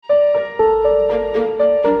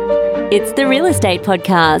It's the Real Estate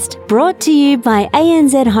Podcast, brought to you by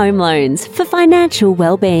ANZ Home Loans for financial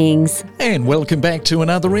well-beings. And welcome back to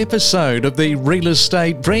another episode of the Real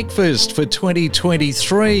Estate Breakfast for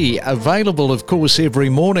 2023. Available, of course, every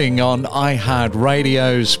morning on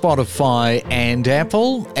iHeartRadio, Spotify and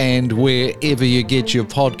Apple, and wherever you get your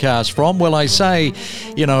podcast from. Well, I say,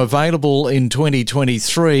 available in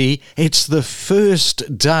 2023. It's the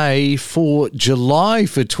first day for July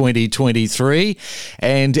for 2023.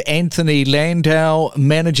 And Anthony Landau,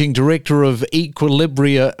 Managing Director of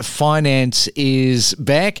Equilibria Finance, is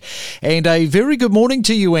back. And a very good morning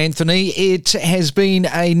to you, Anthony. It has been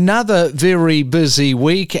another very busy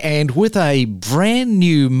week, and with a brand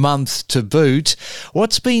new month to boot.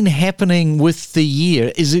 What's been happening with the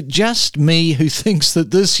year? Is it just me who thinks that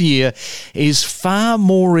this year is far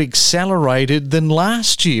more accelerated than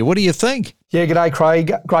last year? What do you think? Yeah, g'day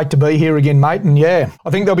Craig. Great to be here again, mate. And I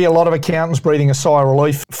think there'll be a lot of accountants breathing a sigh of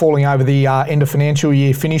relief falling over the end of financial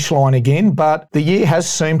year finish line again. But the year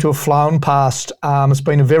has seemed to have flown past. It's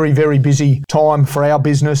been a very, very busy time for our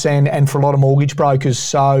business and for a lot of mortgage brokers.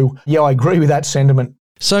 So, I agree with that sentiment.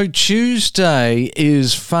 So Tuesday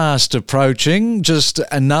is fast approaching, just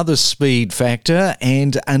another speed factor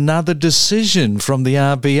and another decision from the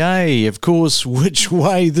RBA. Of course, which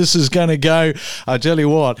way this is going to go, I tell you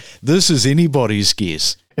what, this is anybody's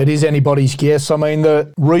guess. It is anybody's guess. I mean,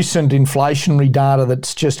 the recent inflationary data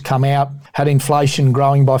that's just come out had inflation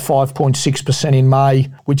growing by 5.6% in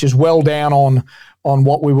May, which is well down on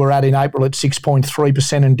what we were at in April at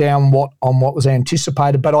 6.3% and down on what was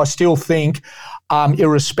anticipated. But I still think,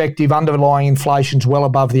 irrespective, underlying inflation's well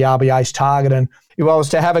above the RBA's target. And if I was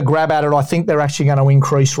to have a grab at it, I think they're actually going to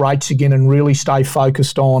increase rates again and really stay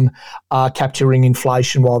focused on capturing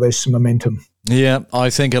inflation while there's some momentum. Yeah,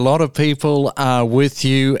 I think a lot of people are with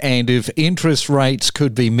you, and if interest rates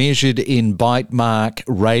could be measured in bite mark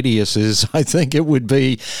radiuses, I think it would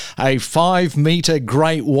be a 5-metre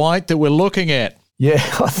great white that we're looking at. Yeah,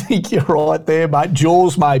 I think you're right there, mate.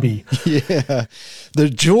 Jaws, maybe. Yeah,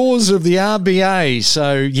 the jaws of the RBA.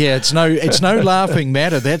 So yeah, it's no laughing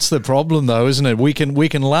matter. That's the problem, though, isn't it? We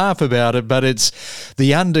can laugh about it, but it's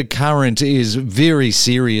the undercurrent is very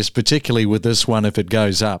serious, particularly with this one if it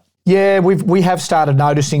goes up. Yeah, we have started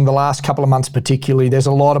noticing the last couple of months particularly, there's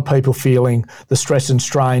a lot of people feeling the stress and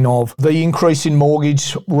strain of the increase in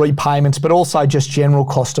mortgage repayments, but also just general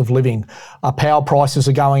cost of living. Power prices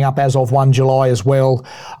are going up as of 1 July as well,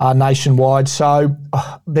 nationwide. So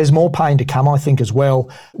there's more pain to come, I think, as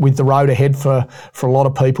well, with the road ahead for a lot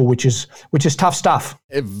of people, which is tough stuff.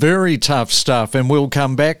 Very tough stuff. And we'll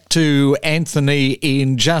come back to Anthony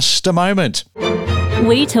in just a moment.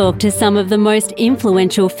 We talk to some of the most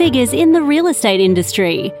influential figures in the real estate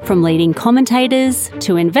industry, from leading commentators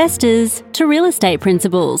to investors to real estate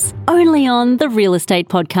principals, only on the Real Estate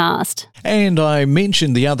Podcast. And I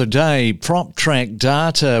mentioned the other day, PropTrack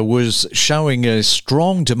data was showing a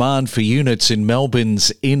strong demand for units in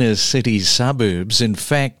Melbourne's inner city suburbs. In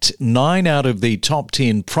fact, 9 out of the top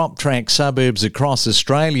 10 PropTrack suburbs across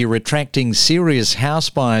Australia attracting serious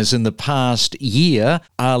house buyers in the past year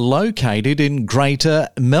are located in Greater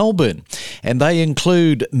Melbourne. And they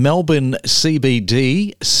include Melbourne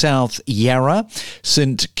CBD, South Yarra,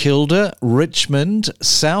 St Kilda, Richmond,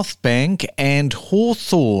 South Bank and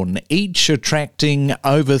Hawthorn, each attracting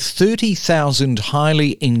over 30,000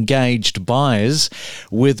 highly engaged buyers,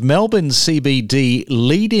 with Melbourne CBD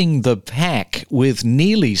leading the pack with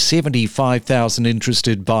nearly 75,000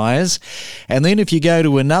 interested buyers. And then if you go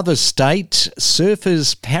to another state,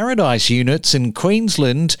 Surfers Paradise units in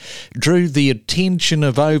Queensland drew the attention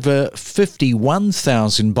of over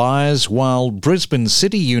 51,000 buyers, while Brisbane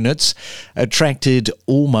City units attracted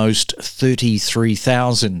almost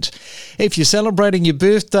 33,000. If you're celebrating your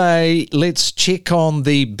birthday, let's check on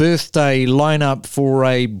the birthday lineup for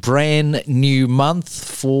a brand new month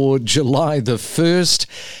for July the 1st.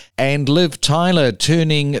 And Liv Tyler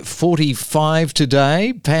turning 45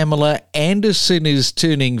 today. Pamela Anderson is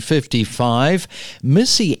turning 55.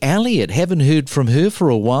 Missy Elliott, haven't heard from her for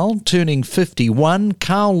a while, turning 51.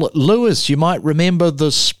 Carl Lewis, you might remember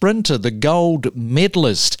the sprinter, the gold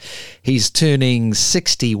medalist. He's turning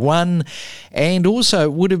 61. And also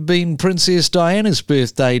it would have been Princess Diana's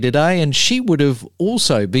birthday today, and she would have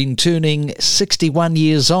also been turning 61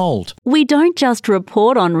 years old. We don't just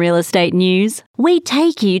report on real estate news, we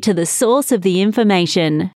take you to the source of the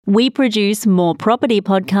information. We produce more property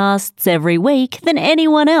podcasts every week than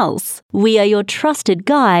anyone else. We are your trusted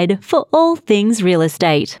guide for all things real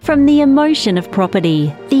estate, from the emotion of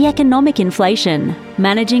property, the economic inflation,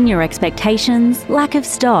 managing your expectations, lack of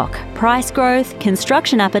stock, price growth,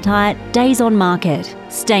 construction appetite, days on market.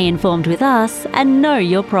 Stay informed with us and know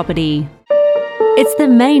your property. It's the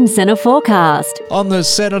Main Centre forecast. On the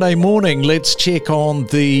Saturday morning, let's check on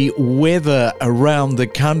the weather around the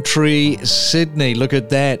country. Sydney, look at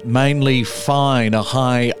that, mainly fine, a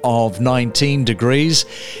high of 19 degrees.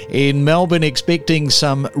 In Melbourne, expecting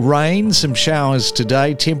some rain, some showers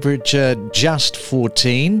today, temperature just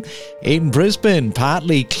 14. In Brisbane,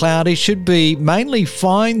 partly cloudy, should be mainly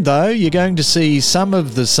fine though. You're going to see some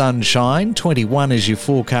of the sunshine, 21 is your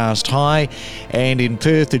forecast high. And in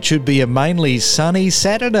Perth, it should be a mainly sunny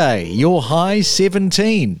Saturday, your high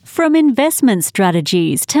 17. From investment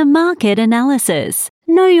strategies to market analysis,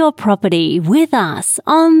 know your property with us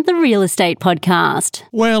on the Real Estate Podcast.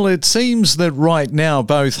 Well, it seems that right now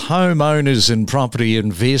both homeowners and property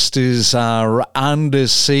investors are under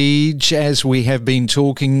siege, as we have been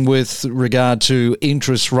talking with regard to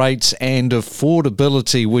interest rates and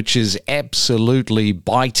affordability, which is absolutely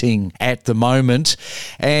biting at the moment.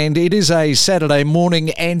 And it is a Saturday morning.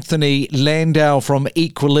 Anthony Landau from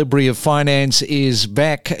Equilibria Finance is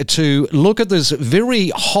back to look at this very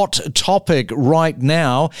hot topic right now,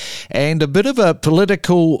 and a bit of a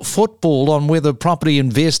political football on whether property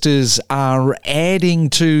investors are adding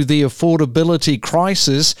to the affordability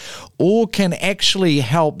crisis or can actually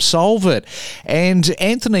help solve it. And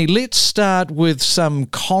Anthony, let's start with some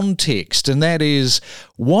context, and that is,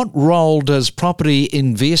 what role does property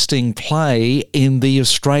investing play in the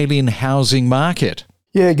Australian housing market?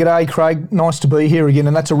 Yeah, g'day, Craig. Nice to be here again,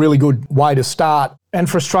 and that's a really good way to start. And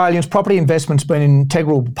for Australians, property investment's been an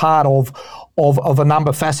integral part of a number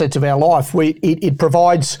of facets of our life. It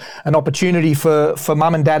provides an opportunity for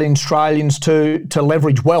mum and dad Australians to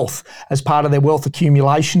leverage wealth as part of their wealth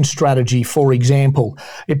accumulation strategy, for example.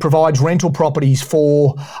 It provides rental properties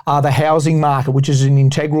for the housing market, which is an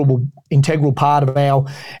integral part of our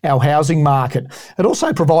housing market. It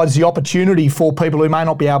also provides the opportunity for people who may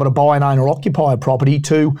not be able to buy and own or occupy a property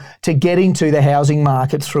to get into the housing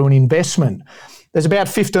market through an investment. There's about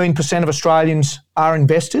 15% of Australians are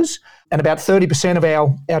investors, and about 30% of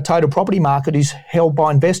our total property market is held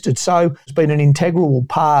by investors. So it's been an integral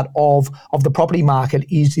part of the property market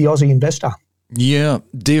is the Aussie investor. Yeah,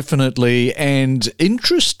 definitely. And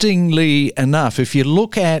interestingly enough, if you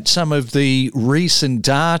look at some of the recent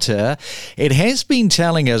data, it has been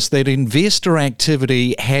telling us that investor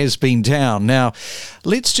activity has been down. Now,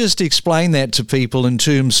 let's just explain that to people in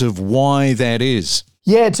terms of why that is.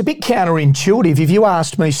 Yeah, it's a bit counterintuitive. If you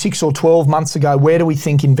asked me 6 or 12 months ago, where do we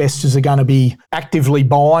think investors are going to be actively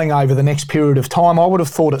buying over the next period of time, I would have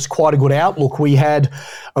thought it's quite a good outlook. We had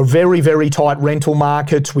a very, very tight rental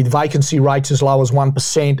market with vacancy rates as low as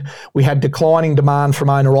 1%. We had declining demand from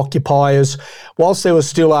owner-occupiers. Whilst there was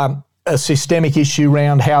still a systemic issue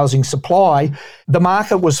around housing supply, the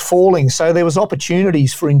market was falling. So there was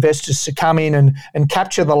opportunities for investors to come in and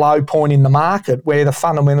capture the low point in the market where the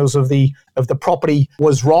fundamentals of the property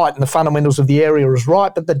was right and the fundamentals of the area was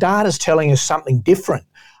right. But the data's telling us something different.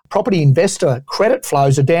 Property investor credit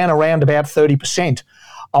flows are down around about 30%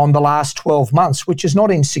 on the last 12 months, which is not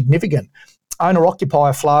insignificant.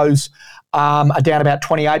 Owner-occupier flows are down about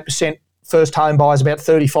 28%. First home buyers about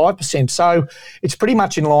 35%. So it's pretty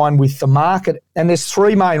much in line with the market. And there's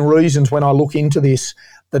three main reasons when I look into this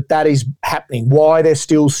that is happening, why they're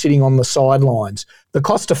still sitting on the sidelines. The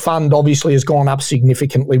cost to fund obviously has gone up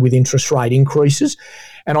significantly with interest rate increases.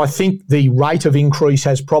 And I think the rate of increase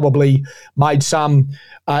has probably made some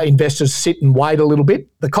investors sit and wait a little bit.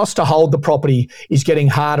 The cost to hold the property is getting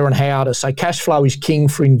harder and harder. So cash flow is king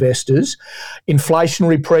for investors.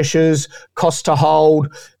 Inflationary pressures, cost to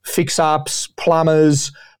hold, fix-ups,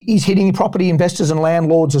 plumbers, is hitting property investors and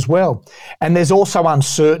landlords as well. And there's also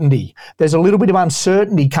uncertainty. There's a little bit of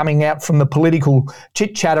uncertainty coming out from the political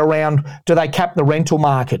chit-chat around, do they cap the rental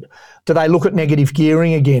market? Do they look at negative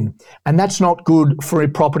gearing again? And that's not good for a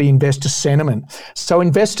property investor sentiment. So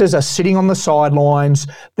investors are sitting on the sidelines.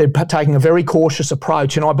 They're taking a very cautious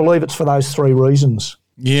approach, and I believe it's for those three reasons.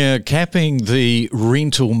 Yeah, capping the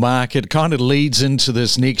rental market kind of leads into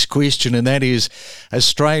this next question, and that is,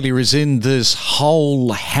 Australia is in this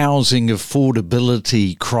whole housing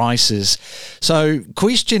affordability crisis. So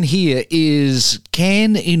question here is,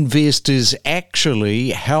 can investors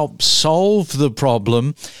actually help solve the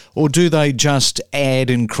problem, or do they just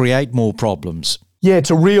add and create more problems? Yeah,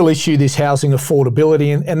 it's a real issue, this housing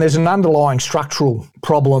affordability, and there's an underlying structural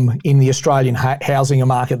problem in the Australian housing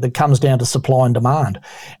market that comes down to supply and demand.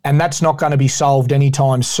 And that's not going to be solved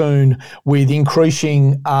anytime soon with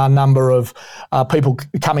increasing number of people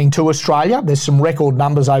coming to Australia. There's some record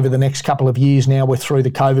numbers over the next couple of years now. We're through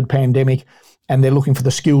the COVID pandemic and they're looking for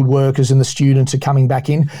the skilled workers and the students are coming back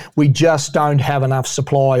in. We just don't have enough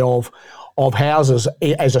supply of houses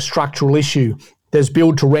as a structural issue. There's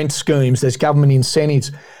build-to-rent schemes, there's government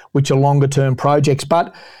incentives, which are longer-term projects.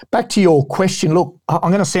 But back to your question, look,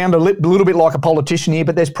 I'm going to sound a little bit like a politician here,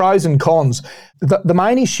 but there's pros and cons. The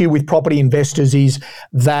main issue with property investors is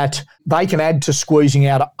that they can add to squeezing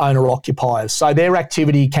out owner-occupiers. So their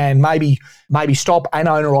activity can maybe stop an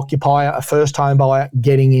owner-occupier, a first home buyer,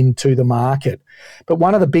 getting into the market. But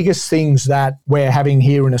one of the biggest things that we're having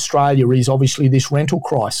here in Australia is obviously this rental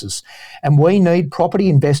crisis. And we need property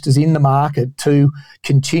investors in the market to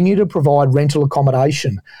continue to provide rental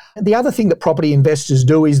accommodation. The other thing that property investors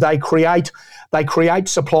do is they create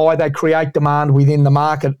supply, they create demand within the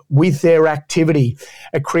market with their activity.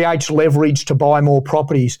 It creates leverage to buy more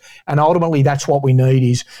properties. And ultimately, that's what we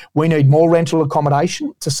need we need more rental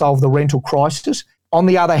accommodation to solve the rental crisis. On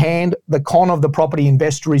the other hand, the con of the property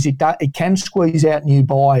investor is it can squeeze out new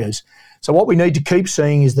buyers. So what we need to keep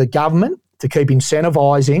seeing is the government to keep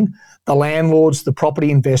incentivising the landlords, the property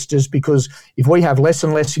investors, because if we have less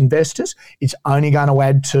and less investors, it's only going to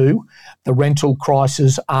add to the rental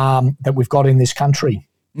crisis that we've got in this country.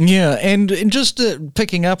 Yeah, and just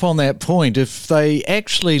picking up on that point, if they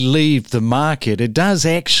actually leave the market, it does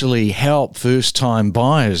actually help first-time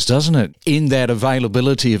buyers, doesn't it, in that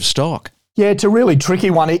availability of stock? Yeah, it's a really tricky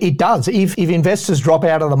one. It does. If investors drop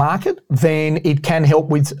out of the market, then it can help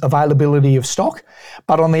with availability of stock.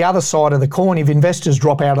 But on the other side of the coin, if investors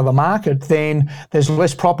drop out of the market, then there's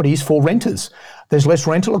less properties for renters. There's less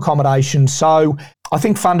rental accommodation. So I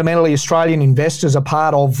think fundamentally Australian investors are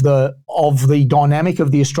part of the dynamic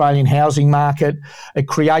of the Australian housing market. It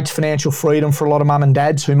creates financial freedom for a lot of mum and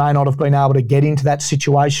dads who may not have been able to get into that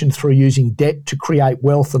situation through using debt to create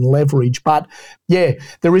wealth and leverage. But yeah,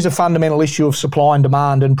 there is a fundamental issue of supply and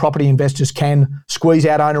demand, and property investors can squeeze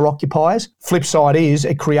out owner-occupiers. Flip side is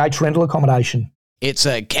it creates rental accommodation. It's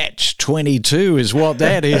a catch-22 is what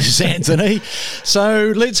that is, Anthony.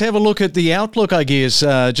 So let's have a look at the outlook, I guess,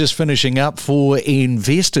 just finishing up for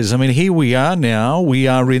investors. I mean, here we are now. We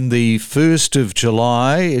are in the 1st of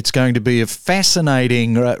July. It's going to be a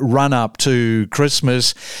fascinating run-up to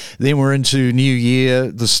Christmas. Then we're into New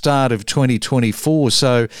Year, the start of 2024.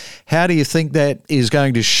 So how do you think that is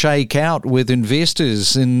going to shake out with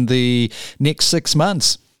investors in the next 6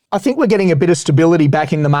 months? I think we're getting a bit of stability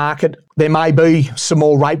back in the market. There may be some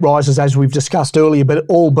more rate rises as we've discussed earlier, but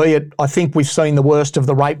albeit I think we've seen the worst of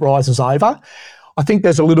the rate rises over. I think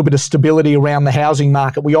there's a little bit of stability around the housing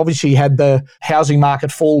market. We obviously had the housing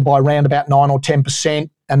market fall by around about 9 or 10%.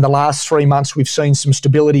 And the last 3 months, we've seen some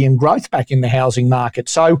stability and growth back in the housing market.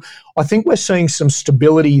 So I think we're seeing some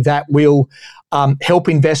stability that will help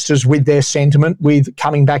investors with their sentiment with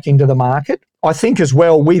coming back into the market. I think as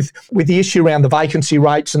well with the issue around the vacancy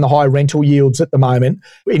rates and the high rental yields at the moment,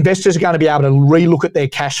 investors are going to be able to relook at their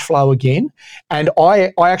cash flow again. And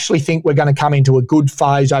I actually think we're going to come into a good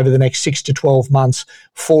phase over the next 6 to 12 months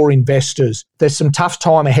for investors. There's some tough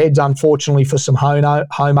time ahead, unfortunately, for some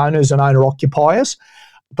homeowners and owner-occupiers.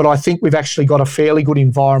 But I think we've actually got a fairly good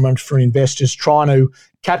environment for investors trying to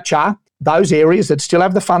capture those areas that still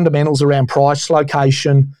have the fundamentals around price,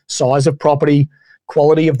 location, size of property,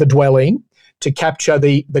 quality of the dwelling, to capture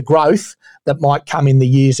the growth that might come in the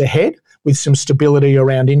years ahead with some stability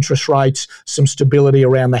around interest rates, some stability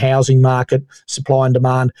around the housing market, supply and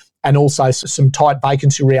demand, and also some tight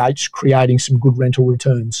vacancy rates creating some good rental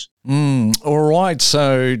returns. All right,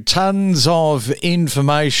 so tons of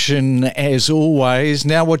information as always.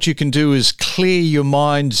 Now what you can do is clear your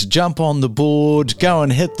minds, jump on the board, go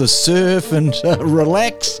and hit the surf and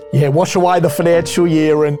relax. Yeah, wash away the financial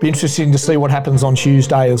year, and be interesting to see what happens on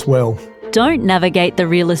Tuesday as well. Don't navigate the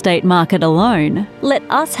real estate market alone. Let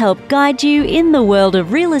us help guide you in the world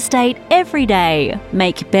of real estate every day.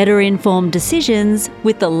 Make better informed decisions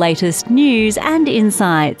with the latest news and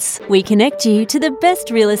insights. We connect you to the best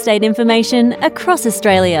real estate information across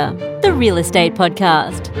Australia. The Real Estate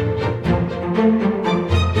Podcast.